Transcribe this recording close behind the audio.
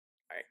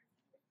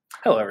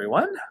Hello,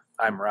 everyone.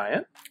 I'm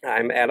Ryan,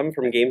 I'm Adam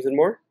from Games and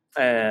More.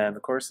 and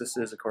of course, this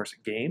is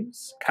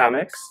games,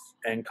 comics,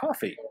 and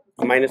coffee.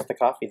 Minus the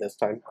coffee this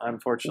time.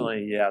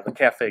 Unfortunately, yeah, the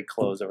cafe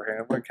closed over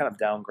here. We're kind of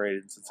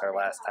downgraded since our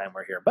last time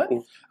we're here, but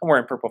Mm. I'm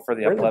wearing purple for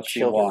the We're in the epilepsy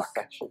children's walk.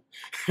 section.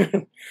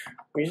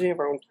 We usually have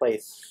our own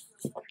place,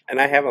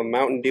 and I have a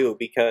Mountain Dew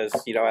because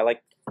I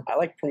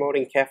like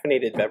promoting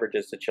caffeinated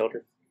beverages to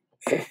children.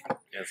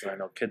 Yes, and I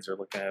know kids are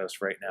looking at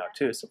us right now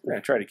too, so we're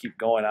gonna try to keep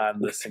going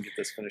on this and get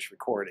this finished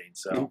recording.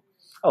 So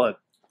I'll let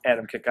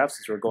Adam kick off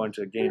since we're going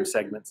to game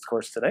segments, of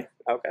course, today.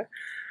 Okay.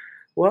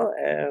 Well,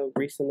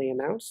 recently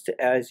announced,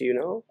 as you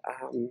know,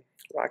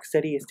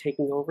 Rocksteady is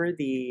taking over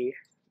the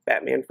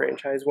Batman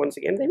franchise once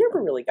again. They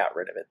never really got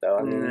rid of it, though.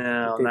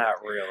 No, not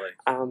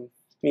really.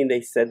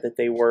 They said that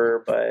they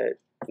were, but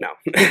no.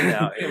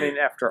 No, I mean,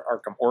 after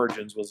Arkham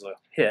Origins was a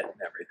hit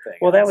and everything.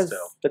 Well, that was,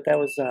 still... that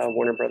was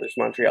Warner Brothers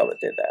Montreal that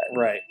did that.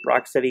 Right.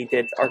 Rocksteady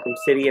did Arkham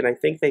City, and I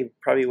think they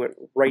probably went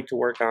right to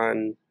work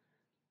on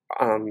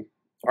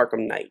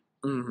Arkham Knight.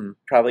 Mm-hmm.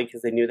 Probably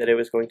because they knew that it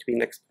was going to be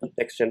next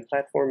gen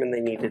platform, and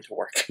they needed to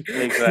work.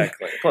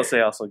 Exactly. Plus,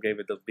 they also gave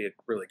it to be a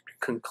really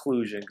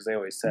conclusion because they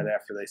always said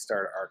after they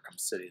started Arkham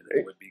City that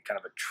it would be kind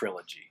of a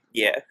trilogy.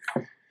 Yeah.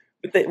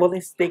 But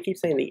they keep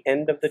saying the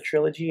end of the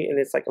trilogy, and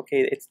it's like,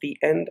 okay, it's the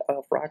end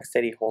of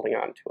Rocksteady holding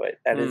on to it.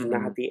 That is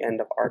not the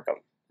end of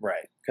Arkham.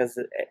 Right. Because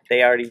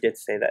they already did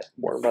say that.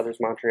 Warner Brothers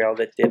Montreal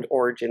that did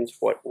Origins.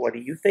 What do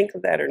you think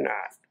of that or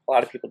not? A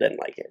lot of people didn't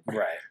like it.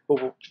 Right.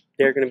 But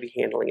they're going to be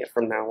handling it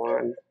from now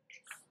on.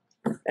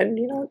 And,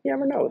 you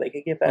never know. They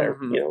could get better.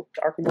 Mm-hmm.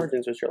 Arkham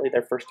Origins was really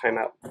their first time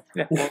out.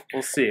 Yeah,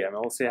 we'll see. I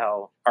mean, we'll see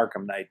how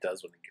Arkham Knight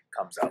does when it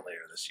comes out later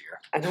this year.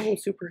 And I'm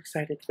super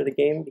excited for the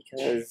game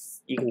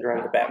because you can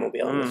drive the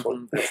Batmobile in this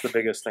one. That's the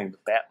biggest thing.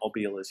 The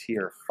Batmobile is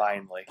here,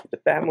 finally. The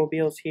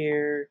Batmobile's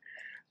here.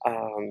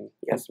 You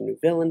got some new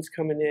villains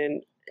coming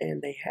in.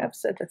 And they have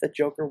said that the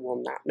Joker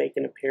will not make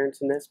an appearance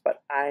in this,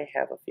 but I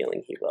have a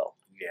feeling he will.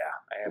 Yeah,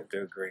 I have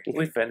to agree. At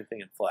least anything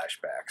in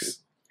flashbacks.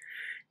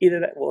 Either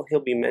that, well,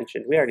 he'll be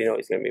mentioned. We already know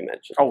he's going to be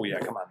mentioned. Oh, yeah,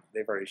 come on.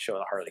 They've already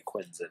shown Harley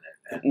Quinn's in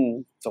it.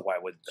 And so why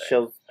wouldn't they?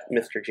 Show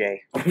Mr.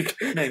 J.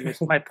 Hey,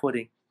 my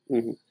pudding.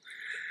 Mm-hmm.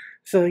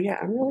 So, yeah,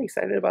 I'm really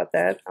excited about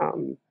that.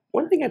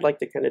 One thing I'd like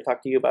to kind of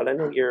talk to you about, I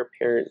know you're a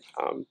parent.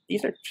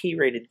 These are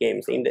T-rated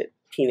games aimed at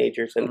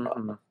teenagers. And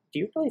do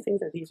you really think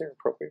that these are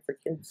appropriate for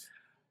kids?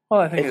 Well,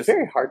 I think it's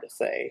very hard to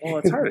say. Well,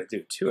 it's hard to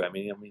do too. I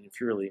mean,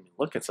 if you really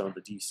look at some of the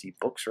DC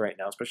books right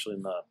now, especially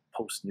in the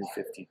post New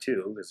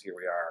 52, because here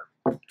we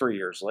are 3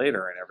 years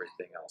later and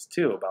everything else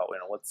too, about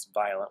what's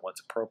violent,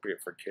 what's appropriate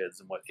for kids,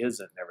 and what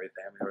isn't, and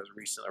everything. I mean, there was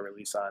recently a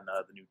release on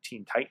the new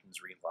Teen Titans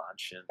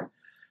relaunch, and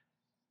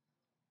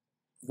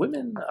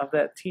women of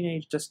that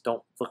teenage just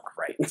don't look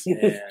right,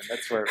 and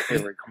that's where they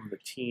become the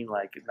teen.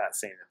 Like, not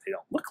saying that they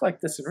don't look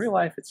like this in real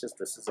life. It's just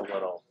this is a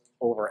little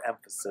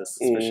overemphasis,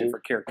 especially for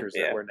characters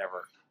that were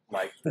never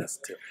like this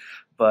too.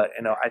 But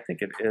I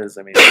think it is.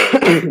 I mean,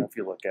 if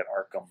you look at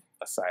Arkham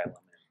Asylum and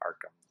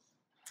Arkham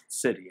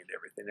City and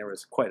everything, there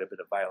was quite a bit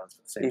of violence.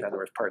 But at the same time,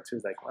 there was part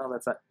two. Like, well,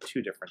 that's not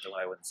too different than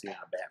what I wouldn't see in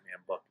a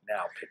Batman book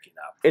now picking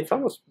up. It's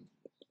almost,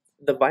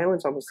 the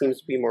violence almost seems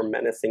to be more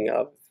menacing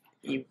of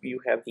you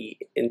have the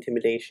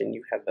intimidation,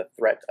 you have the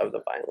threat of the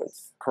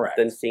violence. Correct.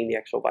 Than seeing the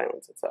actual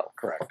violence itself.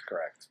 Correct.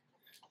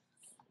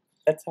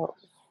 That's how.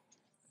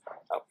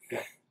 Oh,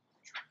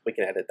 we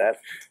can edit that.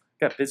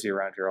 Got busy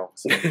around here all of a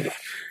sudden.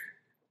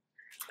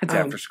 It's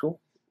after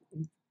school.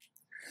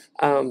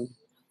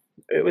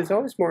 It was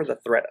always more the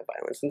threat of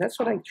violence, and that's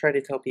what I try to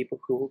tell people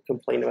who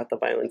complain about the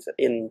violence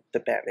in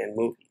the Batman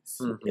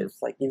movies.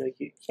 It's like,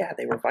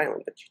 they were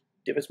violent, but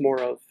it was more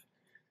of,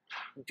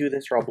 do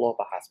this or I'll blow up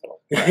a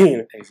hospital.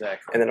 Right.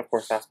 Exactly. And then, of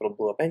course, the hospital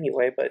blew up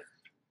anyway, but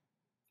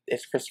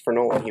it's Christopher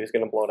Nolan. He was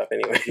going to blow it up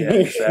anyway. Yeah,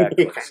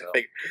 exactly.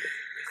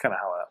 It's kind of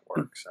how that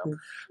works. So.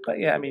 But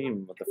yeah, I mean,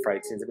 even with the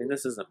fight scenes, I mean,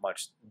 this isn't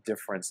much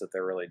difference that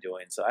they're really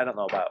doing. So I don't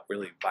know about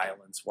really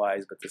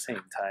violence-wise, but at the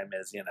same time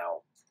as,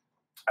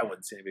 I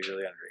wouldn't say anybody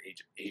really under the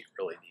age of 8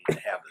 really need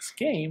to have this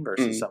game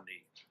versus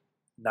somebody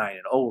 9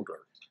 and older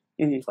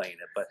playing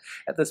it. But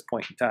at this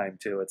point in time,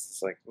 too, it's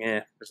just like,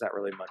 there's not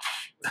really much.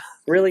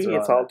 Really,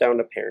 it's all down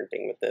to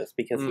parenting with this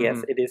because,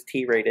 yes, it is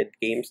T-rated.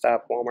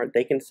 GameStop, Walmart,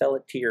 they can sell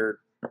it to your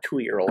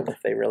 2-year-old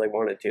if they really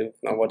wanted to.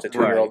 Now, what's a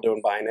 2-year-old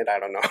doing buying it? I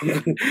don't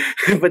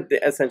know. But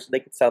essentially, they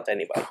could sell it to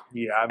anybody.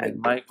 Yeah, I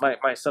mean,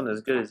 my son,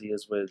 as good as he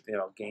is with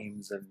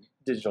games and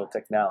digital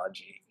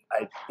technology,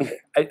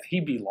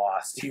 he'd be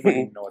lost. He wouldn't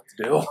even know what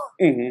to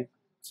do.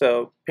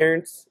 So,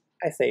 parents,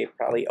 I say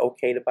probably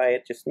okay to buy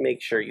it. Just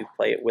make sure you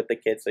play it with the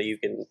kids so you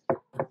can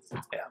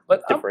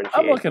but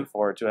I'm looking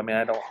forward to it. I mean,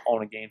 I don't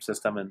own a game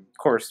system. And, of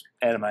course,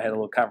 Adam and I had a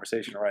little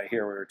conversation right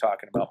here. We were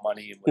talking about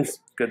money and what's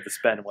good to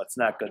spend and what's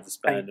not good to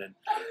spend. And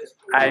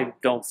I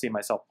don't see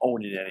myself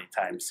owning it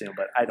anytime soon.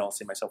 But I don't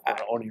see myself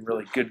owning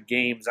really good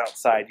games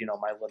outside,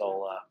 my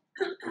little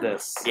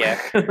this. Yeah.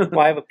 Well,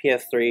 I have a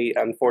PS3.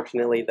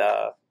 Unfortunately,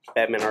 the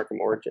Batman Arkham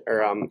Origin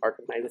or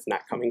Arkham Knight is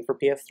not coming for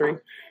PS3.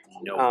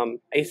 No.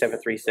 I used to have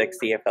a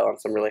 360. I fell on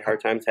some really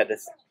hard times. Had to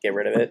get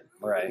rid of it.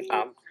 Right.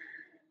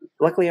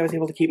 luckily I was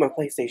able to keep my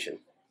PlayStation,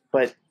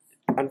 but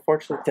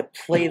unfortunately, to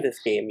play this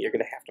game, you're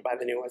going to have to buy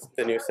the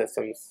new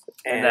systems,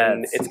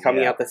 and it's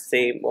coming out the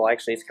same. Well,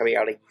 actually, it's coming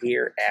out a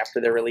year after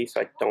their release,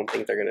 so I don't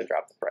think they're going to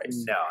drop the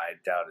price. No, I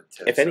doubt it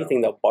too. If anything,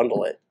 they'll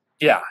bundle it.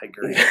 Yeah, I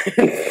agree.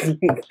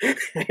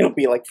 It'll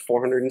be like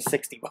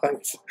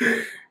 $460.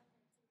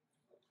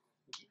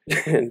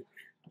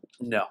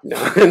 No.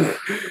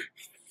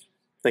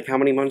 Like, how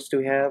many months do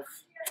we have?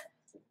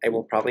 I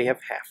will probably have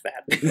half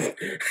that.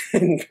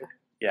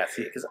 Yeah,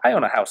 see, because I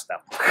own a house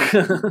now.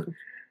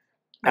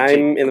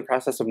 I'm in the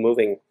process of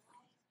moving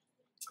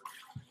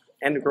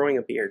and growing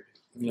a beard.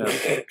 Yeah.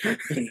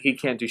 He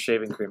can't do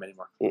shaving cream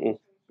anymore.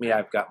 Yeah,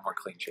 I've got more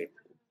clean shaven.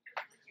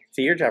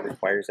 See, your job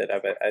requires it. I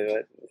bet.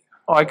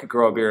 Oh, I could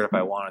grow a beard if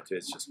I wanted to.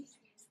 It's just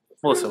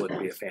Melissa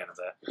wouldn't be a fan of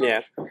that.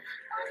 Yeah.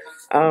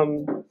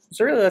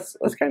 So really,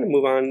 let's kind of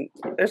move on.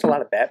 There's a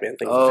lot of Batman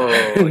things. Oh,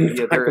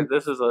 yeah.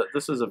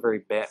 This is a very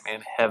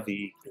Batman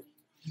heavy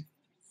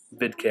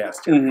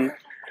vidcast here.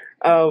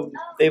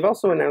 They've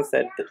also announced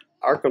that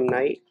Arkham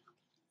Knight.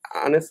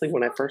 Honestly,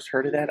 when I first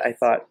heard of that, I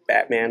thought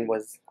Batman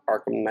was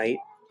Arkham Knight.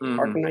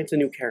 Arkham Knight's a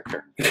new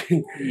character.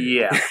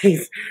 Yeah.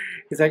 He's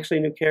actually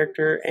a new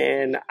character,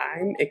 and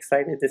I'm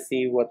excited to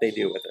see what they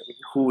do with him.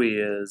 Who he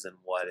is and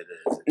what it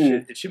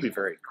is. It should be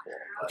very cool.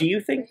 Do you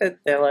think that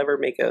they'll ever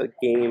make a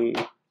game,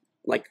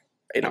 like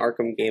an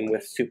Arkham game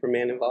with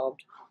Superman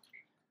involved?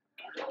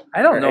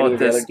 I don't know what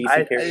this...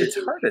 it's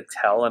hard to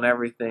tell and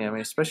everything. I mean,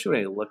 especially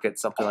when you look at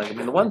something like... I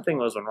mean, the one thing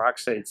was when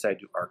Rocksteady decided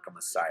to do Arkham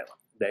Asylum.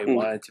 They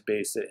wanted to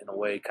base it in a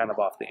way kind of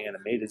off the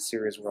animated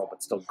series world,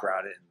 but still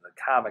ground it in the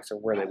comics or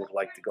where they would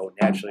like to go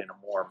naturally in a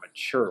more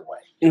mature way.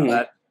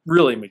 Not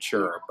really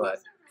mature, but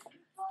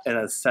in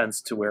a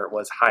sense to where it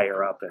was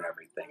higher up and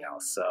everything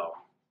else. So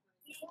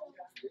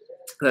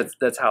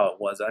that's how it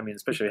was. I mean,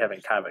 especially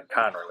having Kevin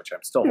Conroy, which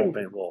I'm still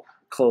hoping will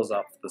close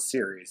up the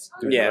series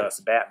doing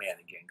us Batman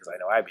again, because I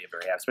know I'd be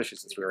very happy, especially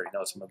since we already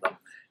know some of them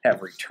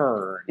have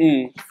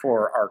returned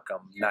for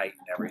Arkham Knight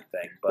and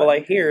everything. But, well, I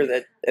hear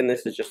that, and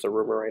this is just a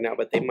rumor right now,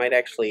 but they might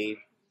actually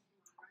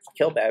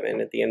kill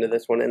Batman at the end of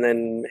this one and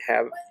then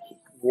have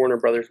Warner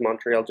Brothers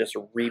Montreal just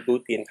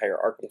reboot the entire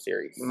Arkham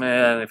series.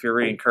 Man, if you're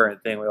reading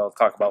current thing, we all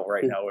talk about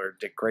right now where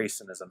Dick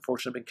Grayson has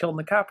unfortunately been killed in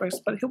the comics,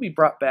 but he'll be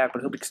brought back,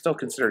 but he'll be still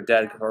considered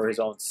dead for his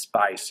own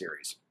spy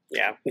series.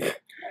 Yeah.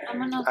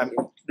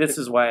 This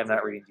is why I'm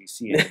not reading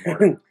DC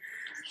anymore.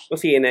 We'll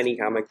see in any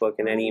comic book,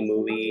 in any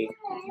movie,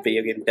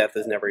 video game, death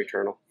is never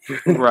eternal.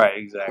 Right,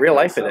 exactly. Real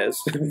life it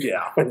is.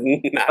 Yeah.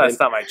 Last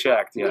time I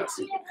checked, yes.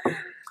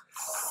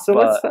 So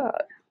let's,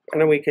 I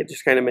know we could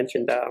just kind of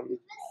mentioned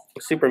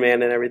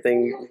Superman and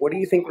everything. What do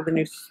you think of the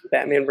new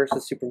Batman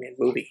versus Superman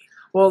movie?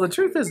 Well, the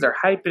truth is they're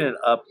hyping it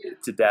up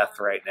to death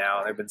right now.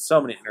 There have been so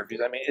many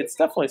interviews. I mean, it's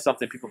definitely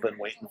something people have been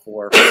waiting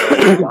for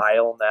a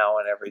while now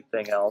and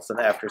everything else. And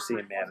after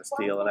seeing Man of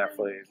Steel and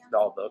after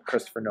all the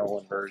Christopher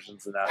Nolan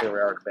versions, and now here we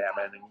are to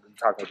Batman and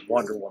talking with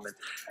Wonder Woman,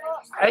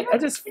 I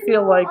just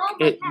feel like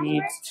it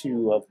needs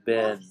to have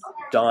been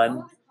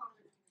done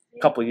a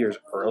couple years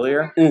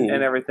earlier and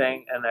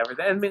everything.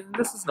 I mean,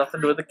 this is nothing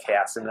to do with the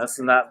casting. This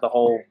is not the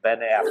whole Ben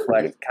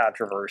Affleck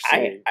controversy.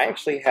 I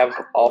actually have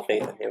all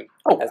faith in him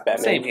as Batman.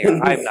 Same here.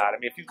 I'm not. I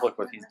mean, if you look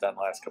what he's done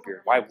the last couple years,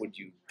 why would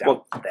you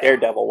doubt that?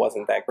 Daredevil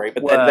wasn't that great,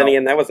 but then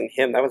again, that wasn't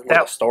him. That was more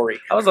the story.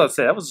 I was about to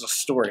say, that was a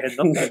story. It had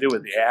nothing to do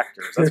with the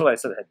actors. That's what I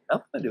said. It had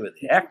nothing to do with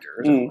the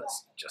actors. It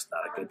was just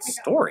not a good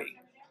story.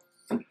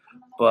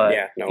 But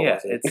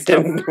it's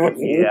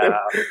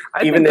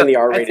even in the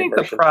R-rated version. I think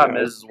the problem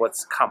is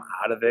what's come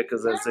out of it,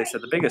 because as they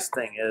said, the biggest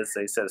thing is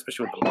they said,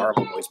 especially with the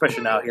Marvel movie,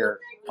 especially now here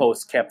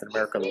post Captain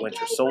America: The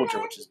Winter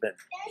Soldier, which has been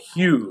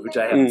huge.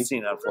 I haven't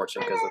seen it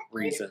unfortunately because of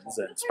reasons,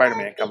 and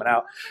Spider-Man coming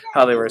out.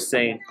 How they were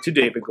saying to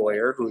David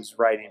Goyer, who's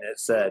writing it,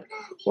 said,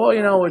 "Well,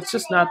 you know, it's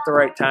just not the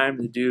right time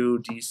to do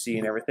DC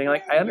and everything."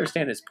 Like, I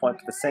understand his point,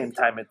 but at the same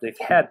time, they've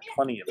had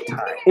plenty of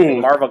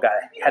time. Marvel got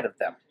ahead of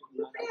them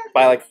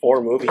by like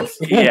 4 movies.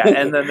 Yeah,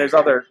 and then there's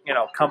other,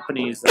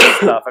 companies and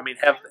stuff. I mean,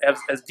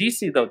 has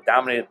DC though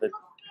dominated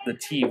the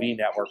TV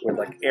network with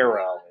like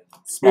Arrow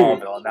and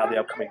Smallville, and now the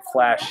upcoming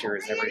Flash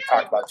series. And everybody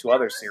talked about 2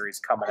 other series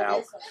coming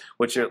out,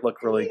 which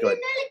look really good.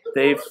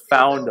 They've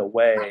found a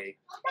way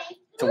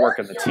to work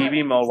in the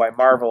TV mode, while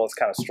Marvel is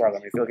kind of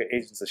struggling. If you look at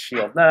Agents of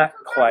S.H.I.E.L.D., not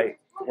quite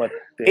what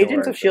they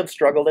Agents of S.H.I.E.L.D.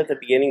 struggled at the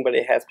beginning, but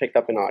it has picked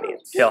up an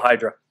audience. Hail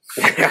Hydra.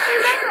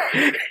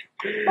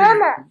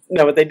 Mama.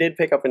 No, but they did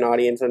pick up an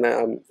audience, and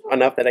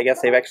enough that I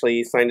guess they've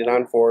actually signed it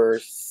on for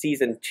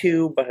season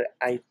 2, but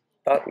I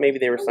thought maybe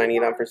they were signing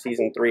it on for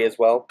season 3 as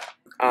well.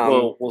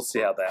 We'll see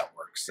how that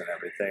works and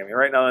everything. I mean,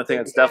 right now the only thing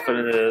that's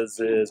definite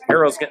is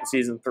Arrow's getting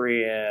season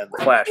 3 and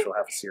The Flash will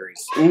have a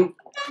series.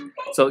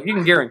 So you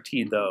can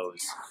guarantee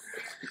those.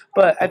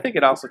 But I think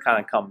it also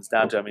kind of comes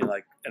down to, I mean,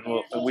 like, and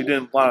we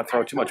didn't want to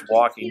throw too much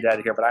Walking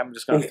Dead here, but I'm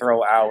just going to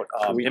throw out,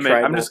 I'm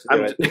just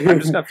going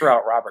to throw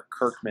out Robert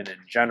Kirkman in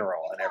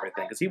general and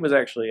everything, because he was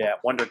actually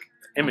at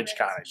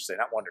ImageCon, I should say,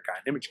 not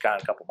WonderCon,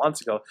 ImageCon a couple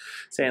months ago,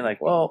 saying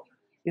like, well,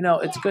 you know,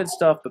 it's good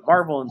stuff, but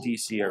Marvel and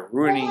DC are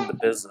ruining the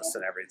business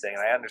and everything.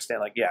 And I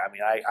understand, like, yeah, I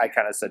mean, I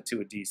kind of said too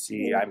with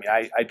DC, I mean,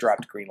 I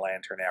dropped Green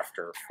Lantern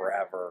after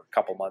forever a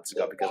couple months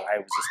ago because I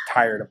was just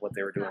tired of what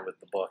they were doing with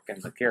the book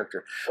and the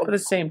character. Well, but at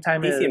the same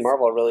time, DC and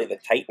Marvel are really the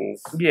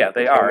titans. Yeah,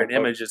 they are. And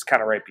Image is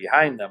kind of right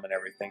behind them and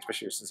everything,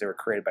 especially since they were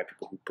created by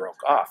people who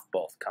broke off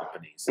both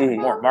companies.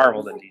 More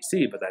Marvel than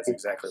DC, but that's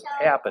exactly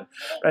what happened.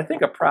 But I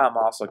think a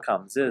problem also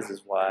comes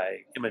is why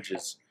Image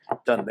is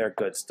done their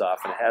good stuff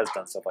and has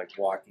done stuff like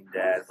Walking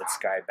Dead with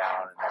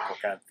Skybound and they're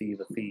working on Thief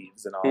of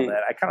Thieves and all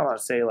that. I kind of want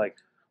to say, like,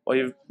 well,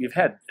 you've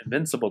had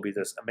Invincible be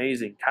this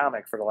amazing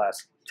comic for the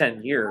last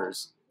 10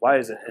 years. Why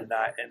is it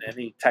not in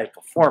any type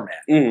of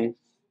format?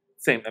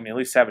 Same, I mean, at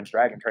least Savage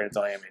Dragon tried its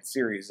own animated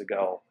series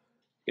ago,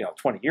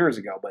 20 years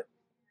ago, but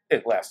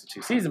it lasted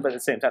 2 seasons, but at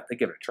the same time, they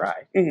give it a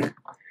try.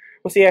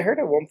 Well, see, I heard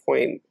at one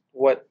point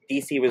what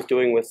DC was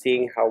doing was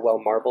seeing how well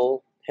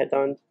Marvel had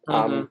done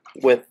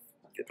with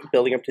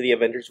building up to the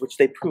Avengers, which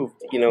they proved,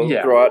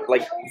 throughout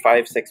like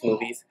 5-6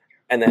 movies,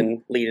 and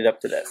then lead it up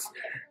to this.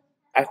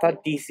 I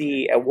thought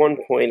DC at one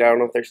point, I don't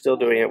know if they're still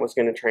doing it, was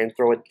going to try and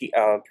throw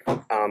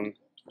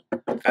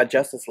a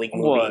Justice League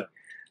movie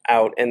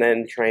out and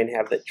then try and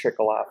have that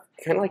trickle off.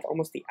 Kind of like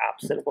almost the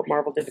opposite of what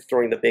Marvel did,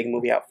 throwing the big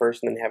movie out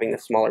first and then having the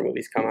smaller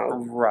movies come out.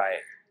 Right.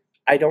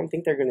 I don't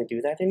think they're going to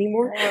do that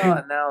anymore.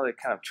 Well, now they're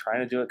kind of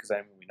trying to do it because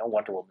we know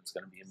Wonder Woman's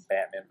going to be in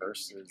Batman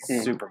versus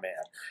Superman,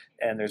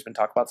 and there's been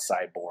talk about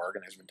Cyborg,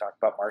 and there's been talk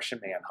about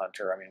Martian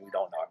Manhunter. I mean, we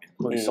don't know. I mean,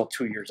 the movie's still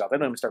 2 years out. They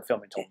don't even start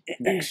filming until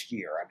next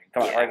year. I mean,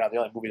 come on, right now the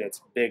only movie that's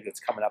big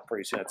that's coming up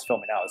pretty soon that's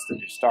filming out is the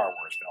new Star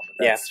Wars film,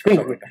 but that's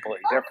something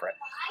completely different.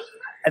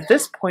 At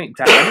this point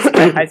in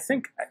time, I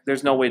think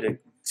there's no way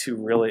to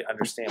really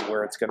understand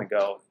where it's going to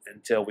go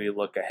until we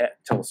look ahead,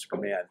 until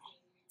Superman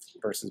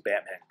versus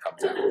Batman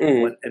comes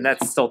out. And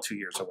that's still 2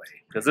 years away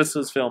because this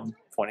was filmed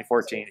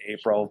 2014,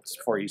 April,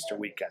 before Easter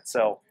weekend.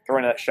 So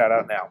throwing that shout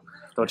out now.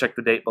 Don't check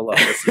the date below.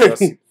 This is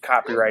us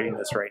copywriting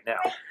this right now.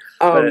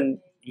 But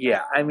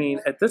yeah, I mean,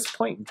 at this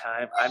point in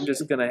time, I'm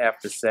just going to have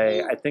to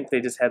say, I think they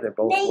just had their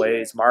both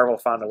ways. Marvel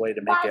found a way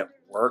to make it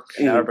work,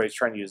 and now everybody's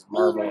trying to use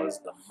Marvel as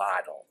the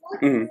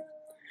model.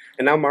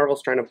 And now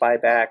Marvel's trying to buy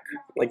back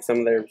like some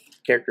of their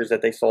characters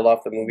that they sold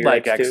off the movie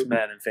like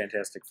X-Men and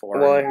Fantastic Four.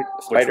 Well,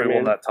 which we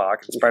will not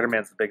talk.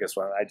 Spider-Man's the biggest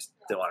one. I just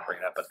didn't want to bring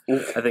it up,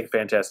 but I think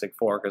Fantastic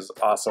Four because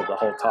also the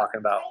whole talking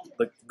about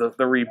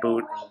the reboot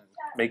and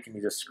making me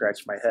just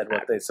scratch my head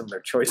what some of their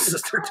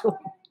choices they're doing.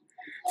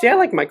 See, I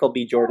like Michael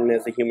B. Jordan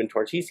as the Human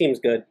Torch. He seems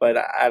good, but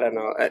I don't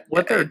know.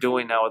 What they're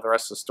doing now with the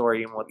rest of the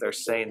story and what they're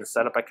saying, the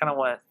setup, I kind of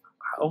went,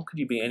 how could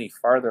you be any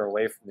farther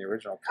away from the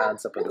original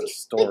concept of the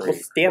story? Well,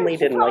 Stan Lee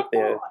didn't like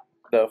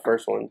the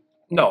first one.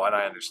 No, and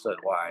I understood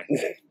why.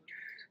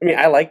 I mean,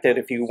 I liked it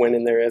if you went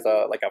in there as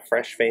a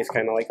fresh face,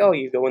 kind of like,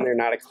 you go in there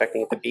not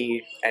expecting it to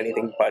be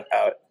anything but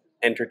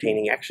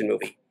entertaining action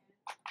movie.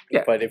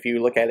 Yeah. But if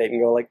you look at it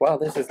and go like, wow,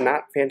 this is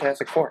not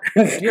Fantastic Four.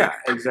 Yeah,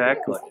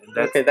 exactly.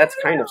 That's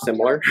kind of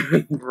similar.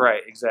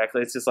 Right,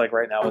 exactly. It's just like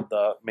right now with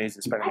the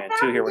Amazing Spider-Man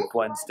 2 here with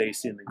Gwen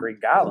Stacy and the Green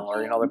Goblin,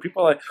 where, there are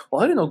people like,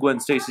 well, I didn't know Gwen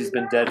Stacy's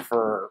been dead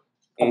for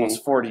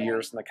almost 40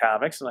 years in the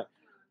comics. And like,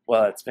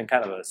 well, it's been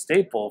kind of a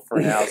staple for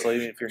now, so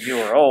even if you're new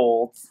or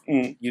old,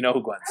 you know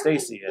who Gwen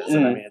Stacy is.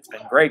 And I mean, it's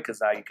been great because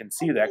now you can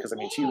see that because, I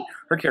mean,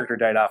 her character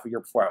died off a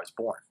year before I was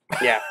born.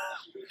 Yeah.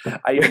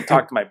 I even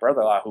talked to my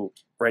brother-in-law who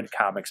read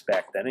comics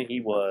back then, and he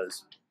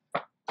was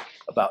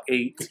about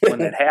 8 when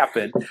that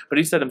happened. But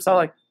he said himself,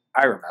 like,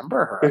 I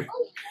remember her.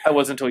 It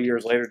wasn't until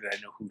years later that I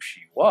knew who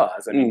she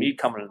was. I mean, me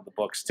coming into the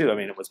books, too. I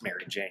mean, it was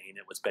Mary Jane.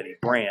 It was Betty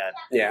Brant.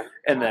 Yeah.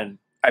 And then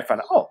I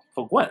found out,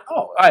 Gwen.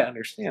 Oh, I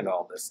understand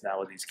all this now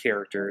with these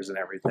characters and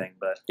everything.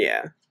 But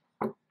yeah,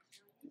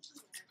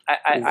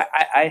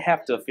 I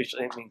have to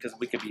officially. I mean, because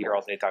we could be here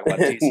all day talking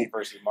about DC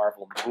versus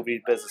Marvel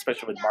movie business,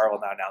 especially with Marvel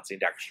now announcing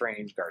Doctor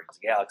Strange, Guardians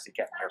of the Galaxy,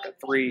 Captain America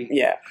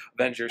 3,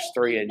 Avengers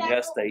 3, and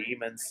yes, they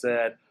even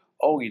said,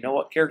 "Oh, you know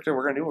what character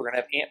we're gonna do? We're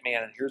gonna have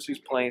Ant-Man, and here's who's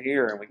playing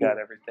here, and we got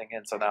everything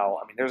in." So now,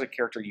 I mean, there's a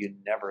character you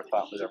never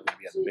thought was ever gonna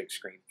be on the big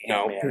screen,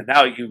 Ant-Man. And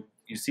now you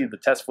see the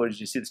test footage,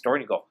 you see the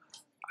story, and you go,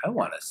 I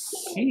want to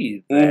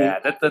see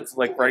that. That's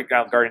like right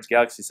now, Guardians of the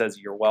Galaxy says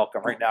you're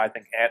welcome. Right now, I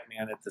think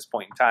Ant-Man at this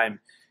point in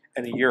time,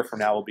 and a year from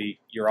now will be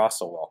you're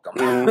also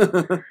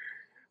welcome.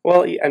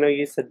 Well, I know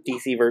you said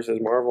DC versus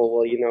Marvel.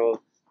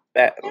 Well,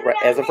 that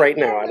as of right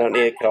now,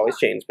 it could always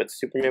change, but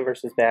Superman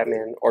versus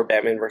Batman or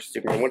Batman versus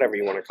Superman, whatever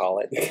you want to call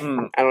it.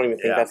 I don't even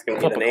think that's going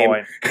to be the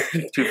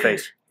name.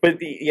 Two-Face. But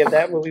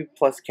that movie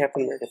plus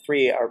Captain America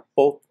 3 are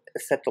both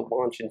set to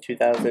launch in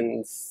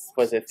 2000.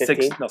 Was it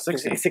 15?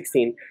 16.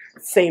 16.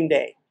 Same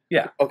day.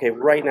 Yeah. Okay,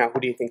 right now,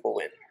 who do you think will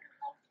win?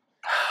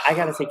 I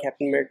gotta say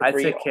Captain America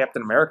 3. I'd say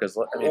Captain America's.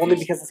 Only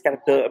because it's got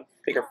a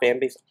bigger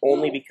fan base,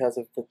 only because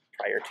of the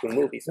prior 2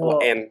 movies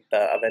and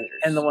the Avengers.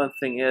 And the one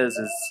thing is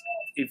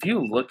if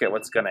you look at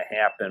what's going to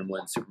happen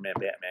when Superman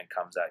Batman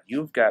comes out,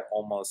 you've got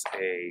almost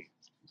a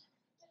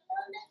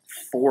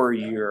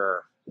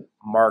 4-year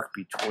mark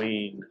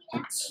between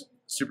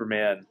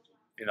Superman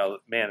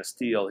Man of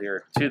Steel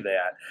here to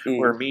that.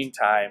 Where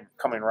meantime,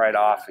 coming right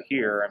off of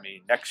here, I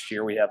mean, next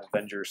year we have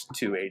Avengers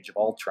 2 Age of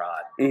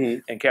Ultron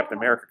and Captain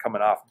America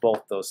coming off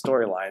both those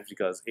storylines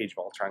because Age of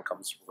Ultron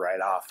comes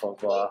right off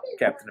of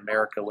Captain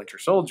America Winter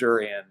Soldier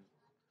and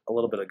a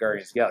little bit of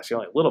Guardians of the Galaxy,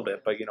 only a little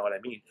bit, but you know what I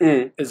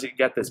mean, is you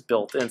get this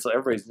built in, so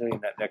everybody's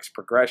doing that next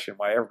progression.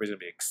 Why everybody's going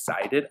to be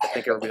excited. I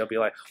think everybody will be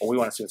like, well, we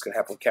want to see what's going to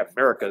happen with Captain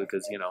America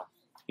because,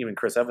 even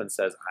Chris Evans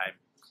says, I'm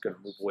going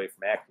to move away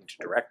from acting to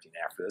directing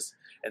after this,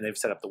 and they've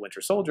set up the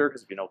Winter Soldier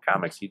because if you know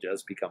comics, he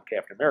does become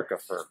Captain America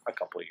for a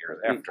couple of years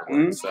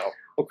afterwards. So,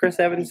 well, Chris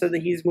Evans said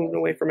that he's moving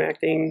away from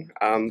acting,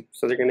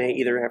 so they're going to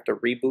either have to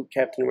reboot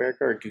Captain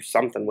America or do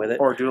something with it,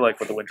 or do like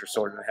with the Winter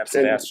Soldier and have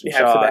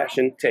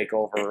Sebastian take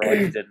over like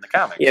he did in the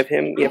comics.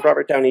 You have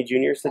Robert Downey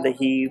Jr. said that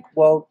he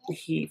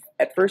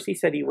at first he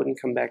said he wouldn't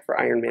come back for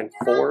Iron Man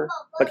 4,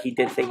 but he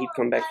did say he'd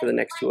come back for the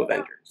next 2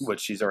 Avengers,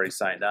 which he's already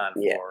signed on for,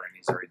 and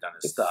he's already done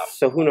his stuff.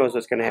 So who knows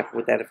what's going to happen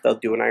with that if they'll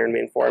do an Iron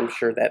Man 4. I'm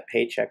sure that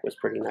paycheck was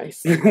pretty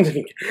nice.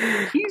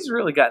 He's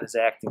really gotten his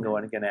acting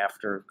going again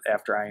after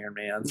Iron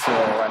Man, so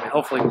I mean,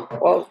 hopefully,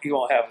 he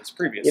won't have his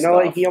previous stuff.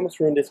 What? He almost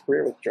ruined his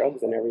career with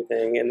drugs and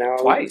everything, and now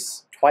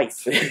twice.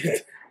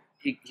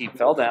 He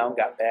fell down,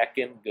 got back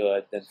in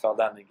good, then fell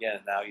down again,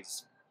 and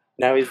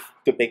now he's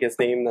the biggest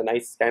name, the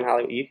nicest guy in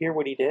Hollywood. You hear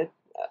what he did?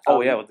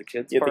 With the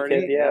kids party?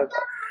 The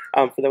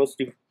kids, for those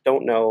who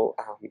don't know,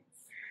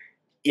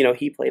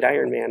 he played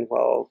Iron Man.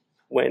 Well,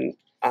 when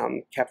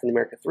Captain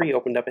America 3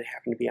 opened up, it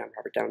happened to be on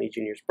Robert Downey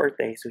Jr.'s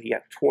birthday, so he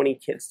got 20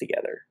 kids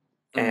together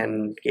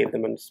and gave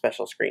them a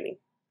special screening.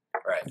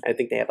 Right. I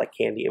think they had like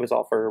candy. It was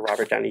all for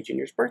Robert Downey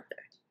Jr.'s birthday.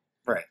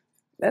 Right.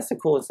 That's the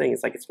coolest thing.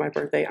 It's like, it's my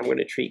birthday, I'm going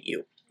to treat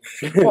you.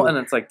 Well, and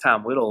it's like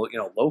Tom Whittle,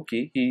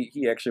 Loki.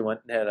 He actually went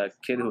and had a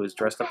kid who was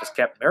dressed up as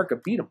Captain America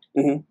beat him,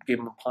 gave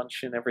him a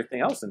punch and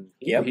everything else, and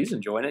he's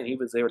enjoying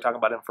it. They were talking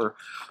about him for,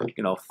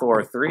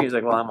 Thor 3. He's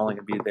like, well, I'm only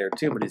going to be there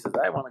too, but he says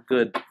I want a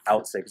good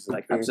outsider. He's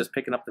like, I was just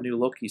picking up the new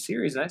Loki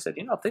series, and I said,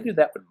 if they do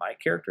that with my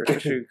character,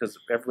 especially because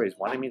everybody's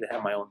wanting me to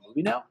have my own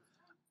movie now,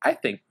 I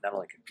think not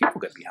only can people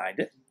get behind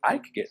it, I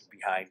could get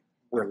behind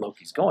where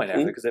Loki's going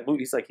after, because that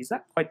movie's like, he's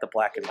not quite the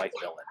black and white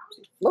villain.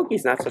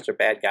 Loki's not such a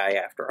bad guy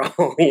after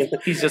all.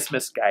 He's just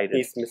misguided.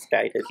 He's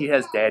misguided. He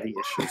has daddy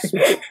issues.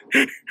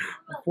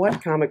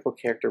 What comic book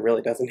character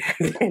really doesn't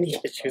have daddy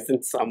issues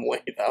in some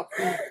way, though?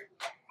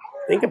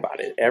 Think about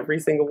it. Every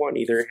single one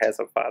either has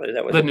a father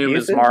that was the new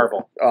Ms.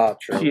 Marvel. Oh,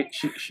 true.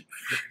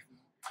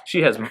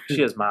 She has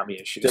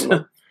mommy issues.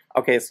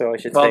 Okay, so I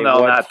should say...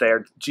 Well, no, not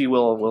there. G.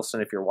 Willow Wilson,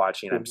 if you're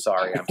watching, I'm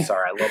sorry.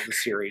 I love the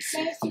series.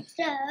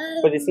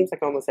 But it seems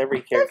like almost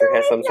every character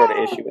has some sort of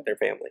issue with their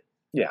family.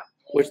 Yeah.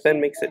 Which then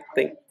makes it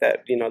think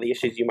that, the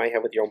issues you might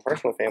have with your own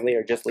personal family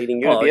are just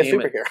leading you to be a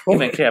superhero.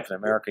 Even Captain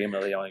America, they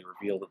only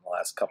revealed in the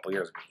last couple of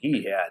years,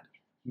 he had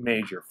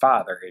major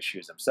father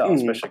issues himself,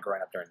 especially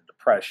growing up during the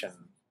Depression,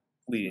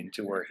 leading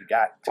to where he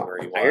got to where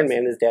he was. Iron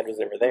Man, his dad was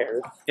never there.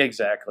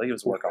 Exactly. He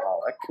was a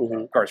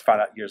workaholic. Of course,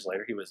 found out years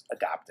later he was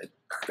adopted.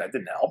 That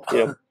didn't help.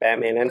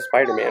 Batman and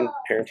Spider-Man,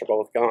 parents are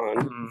both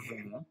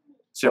gone.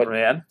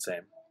 Superman,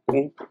 same.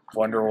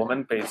 Wonder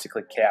Woman,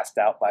 basically cast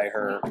out by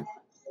her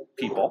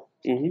people.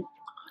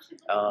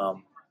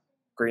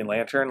 Green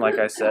Lantern, like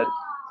I said,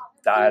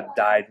 died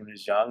when he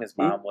was young. His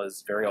mom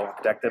was very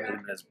overprotective,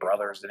 and his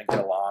brothers didn't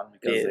get along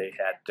because they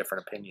had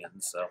different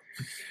opinions. So,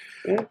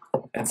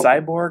 and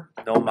Cyborg,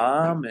 no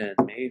mom and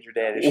major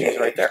dad issues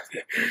right there.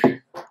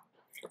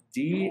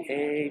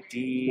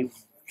 D.A.D.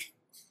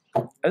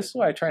 This is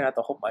why I try not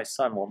to hope my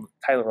son will.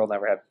 Tyler will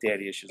never have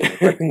daddy issues.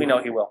 We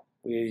know he will.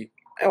 We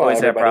always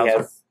have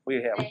problems.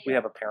 We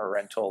have a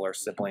parental or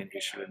sibling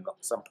issue at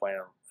some point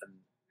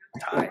in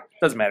time.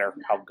 Doesn't matter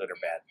how good or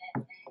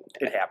bad.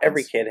 It happens.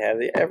 Every kid has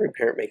it. Every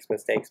parent makes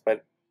mistakes,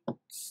 but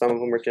some of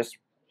them are just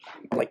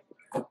like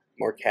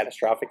more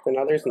catastrophic than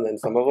others, and then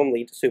some of them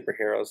lead to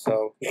superheroes.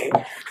 So,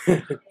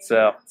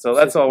 so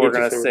that's all we're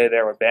gonna say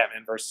there with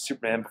Batman versus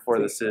Superman. Before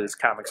this is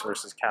comics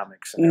versus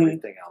comics and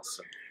everything else.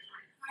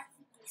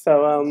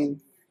 So,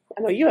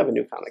 I know you have a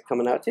new comic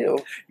coming out too.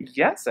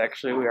 Yes,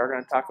 actually, we are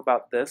going to talk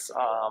about this.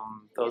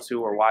 Those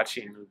who are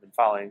watching, who've been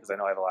following, because I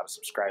know I have a lot of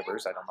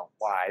subscribers. I don't know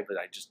why, but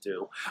I just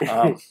do.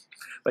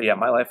 But yeah,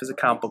 My Life as a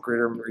Comic Book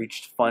Reader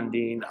reached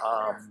funding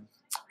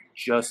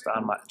just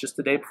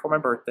the day before my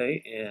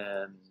birthday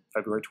in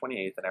February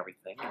 28th and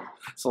everything. And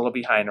it's a little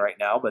behind right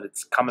now, but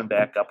it's coming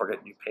back up. We're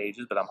getting new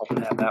pages, but I'm hoping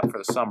to have that for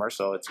the summer.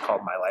 So it's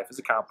called My Life as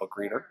a Comic Book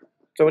Reader.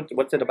 So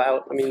what's it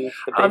about? I mean,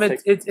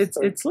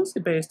 it's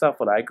loosely based off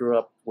what I grew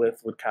up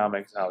with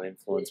comics and how they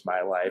influenced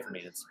my life. I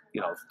mean, it's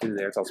through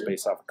there. It's also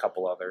based off a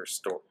couple other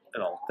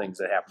things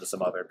that happened to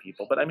some other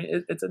people. But I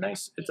mean, it's a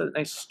nice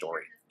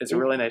story. It's a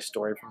really nice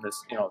story from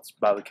this. It's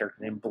about a character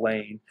named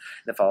Blaine,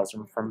 and it follows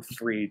him from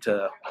 3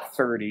 to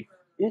 30.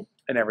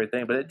 And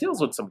everything, but it deals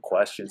with some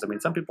questions. I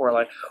mean, some people are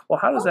like, well,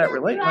 how does that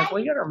relate? I'm like,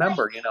 well, you got to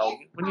remember,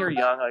 when you're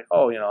young, like,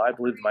 I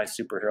believed my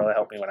superhero that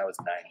helped me when I was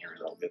 9 years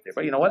old.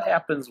 But what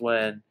happens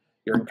when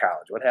you're in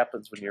college? What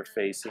happens when you're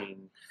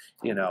facing,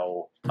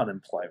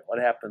 unemployment? What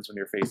happens when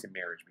you're facing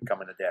marriage,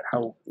 becoming a dad?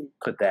 How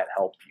could that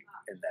help you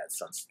in that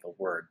sense of the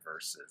word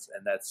versus?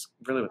 And that's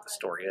really what the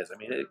story is. I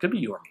mean, it could be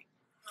you or me.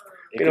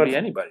 It could be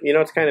anybody.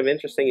 What's kind of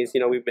interesting is,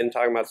 we've been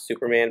talking about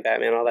Superman,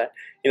 Batman, all that.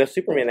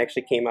 Superman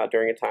actually came out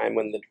during a time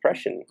when the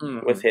Depression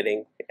was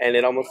hitting. And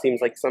it almost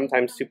seems like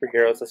sometimes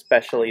superheroes,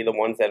 especially the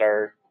ones that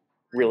are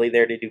really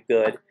there to do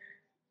good,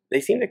 they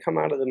seem to come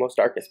out of the most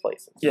darkest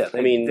places. Yeah,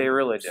 they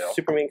really do.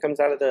 Superman comes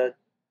out of the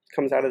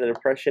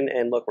Depression,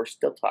 and look, we're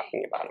still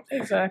talking about him.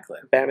 Exactly.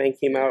 Batman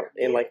came out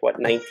in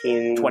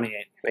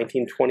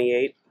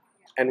 1928.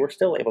 And we're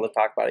still able to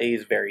talk about it.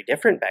 He's very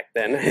different back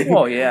then.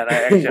 Well, yeah, and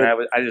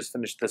I just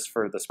finished this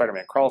for the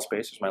Spider-Man Crawl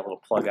Space. There's my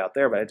little plug out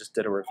there, but I just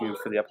did a review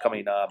for the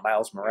upcoming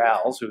Miles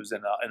Morales, who's in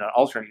an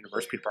alternate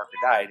universe. Peter Parker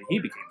died, and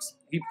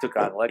he took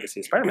on the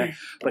legacy of Spider-Man,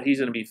 but he's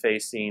going to be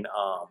facing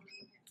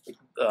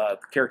the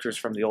characters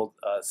from the old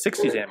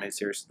 60s animated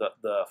series,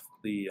 the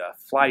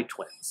Fly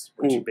Twins,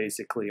 which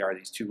basically are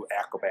these two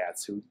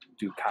acrobats who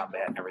do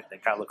combat and everything,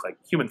 kind of look like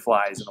human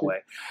flies in a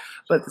way.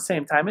 But at the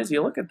same time, as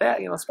you look at that,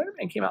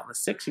 Spider-Man came out in the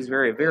 60s,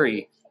 very,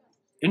 very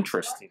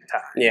interesting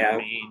time. Yeah. I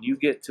mean, you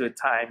get to a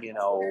time,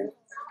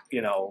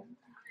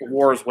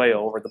 war's way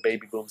over, the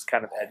baby boom's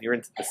kind of end. You're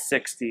into the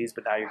 60s,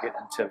 but now you're getting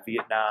into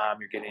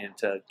Vietnam, you're getting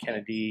into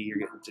Kennedy, you're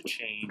getting into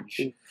change.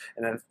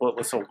 And then what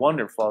was so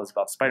wonderful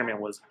about Spider-Man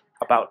was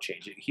about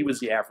changing. He was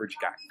the average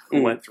guy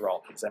who went through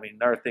all these. I mean,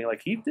 another thing,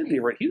 he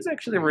was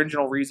actually the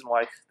original reason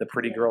why the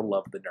pretty girl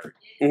loved the nerd.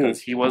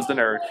 Because he was the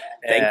nerd.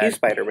 Thank you,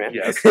 Spider-Man.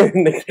 Yes.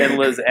 And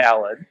Liz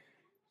Allen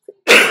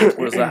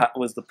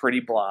was the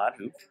pretty blonde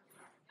who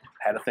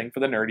had a thing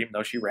for the nerd, even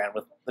though she ran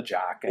with the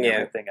jock and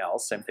everything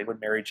else. Same thing with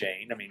Mary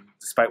Jane. I mean,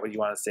 despite what you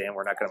want to say, and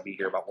we're not going to be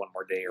here about One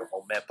More Day or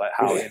omit, but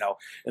how, in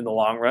the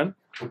long run,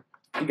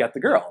 he got the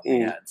girl.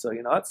 And so,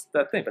 that's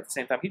that thing. But at the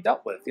same time, he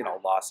dealt with,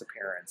 loss of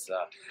parents,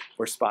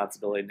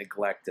 responsibility,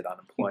 neglected,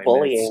 unemployment,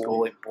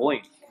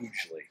 bullying,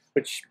 hugely.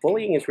 Which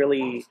bullying is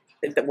really,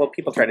 well,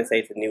 people try to say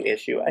it's a new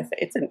issue.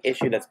 It's an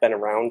issue that's been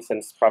around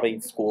since probably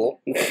school.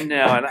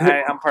 No, and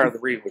I'm part of the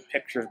Read with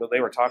Pictures, but they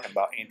were talking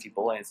about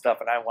anti-bullying stuff,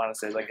 and I want to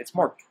say, it's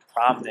more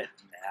prominent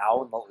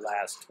now in the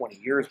last 20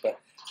 years, but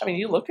I mean,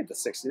 you look at the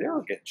 60s, they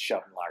were getting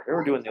shoved in locker. They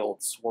were doing the old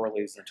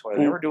swirlies and toys.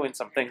 They were doing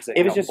some things that,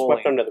 it was just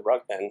swept under the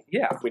rug then.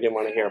 Yeah. We didn't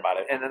want to hear about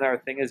it. And another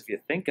thing is, if you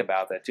think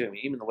about that, too, I mean,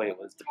 even the way it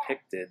was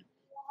depicted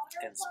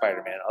in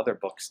Spider-Man, other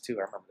books, too.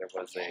 I remember there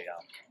was a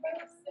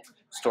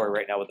story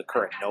right now with the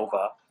current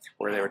Nova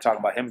where they were talking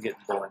about him getting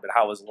bullied, but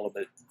how it was a little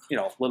bit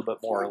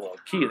more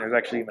key. And there's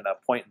actually even a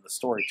point in the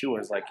story, too,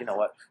 where it's like, you know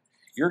what?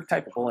 Your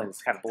type of bullying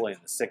is kind of bullying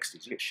in the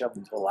 60s. You get shoved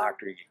into a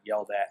locker, you get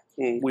yelled at.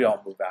 We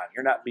all move on.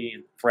 You're not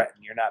being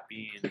threatened. You're not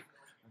being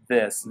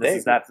this. And this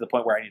is not to the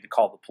point where I need to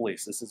call the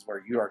police. This is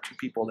where you are two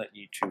people that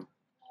need to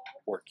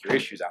work your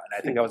issues out. And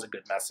I think that was a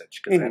good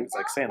message because it was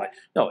saying,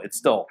 no, it's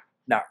still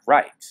not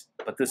right,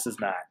 but this is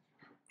not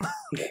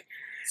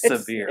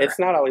severe. It's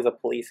not always a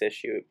police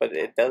issue, but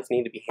it does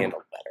need to be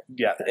handled better.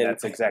 Yeah, and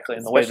that's exactly.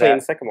 And especially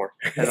in Sycamore.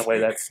 And the way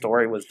that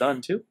story was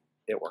done, too.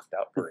 It worked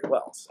out very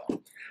well.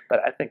 So, but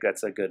I think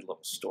that's a good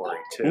little story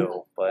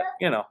too. But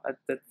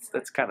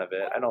that's kind of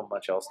it. I don't have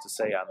much else to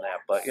say on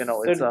that. But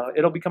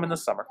it'll be coming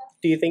this summer.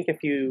 Do you think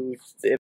if